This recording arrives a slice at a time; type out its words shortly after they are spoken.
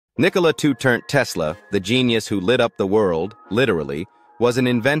Nikola Tesla, the genius who lit up the world, literally, was an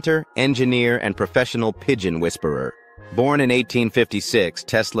inventor, engineer, and professional pigeon whisperer. Born in 1856,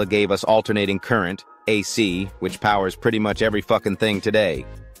 Tesla gave us alternating current, AC, which powers pretty much every fucking thing today.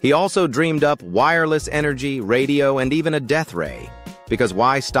 He also dreamed up wireless energy, radio, and even a death ray. Because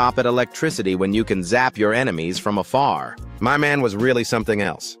why stop at electricity when you can zap your enemies from afar? My man was really something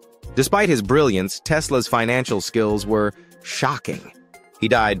else. Despite his brilliance, Tesla's financial skills were shocking. He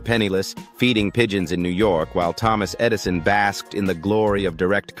died penniless, feeding pigeons in New York, while Thomas Edison basked in the glory of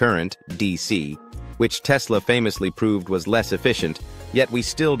direct current, DC, which Tesla famously proved was less efficient, yet we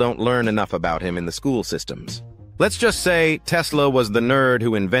still don't learn enough about him in the school systems. Let's just say Tesla was the nerd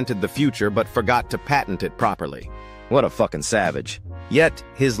who invented the future but forgot to patent it properly. What a fucking savage. Yet,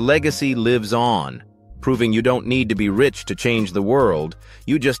 his legacy lives on, proving you don't need to be rich to change the world,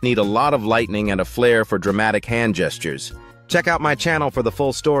 you just need a lot of lightning and a flair for dramatic hand gestures. Check out my channel for the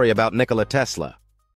full story about Nikola Tesla.